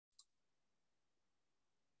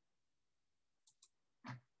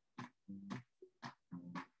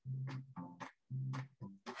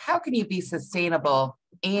How can you be sustainable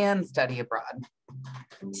and study abroad?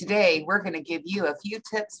 Today, we're going to give you a few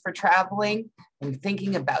tips for traveling and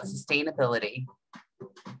thinking about sustainability.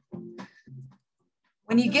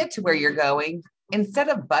 When you get to where you're going, instead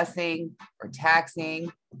of busing or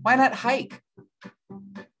taxiing, why not hike?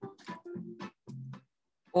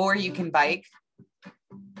 Or you can bike.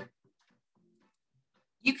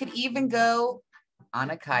 You could even go on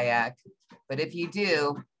a kayak, but if you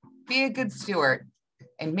do, be a good steward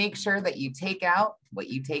and make sure that you take out what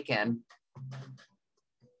you take in.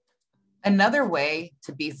 Another way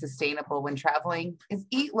to be sustainable when traveling is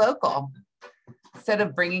eat local. Instead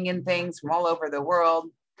of bringing in things from all over the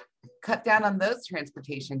world, cut down on those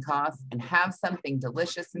transportation costs and have something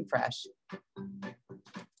delicious and fresh.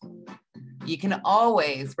 You can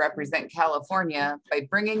always represent California by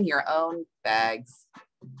bringing your own bags.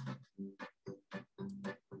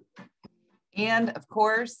 And of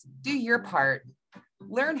course, do your part.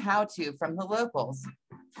 Learn how to from the locals.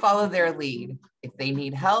 Follow their lead. If they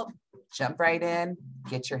need help, jump right in,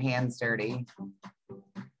 get your hands dirty.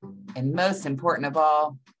 And most important of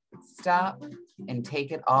all, stop and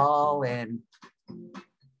take it all in.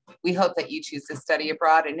 We hope that you choose to study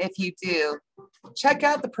abroad, and if you do, check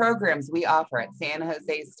out the programs we offer at San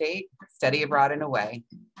Jose State, Study Abroad and Away.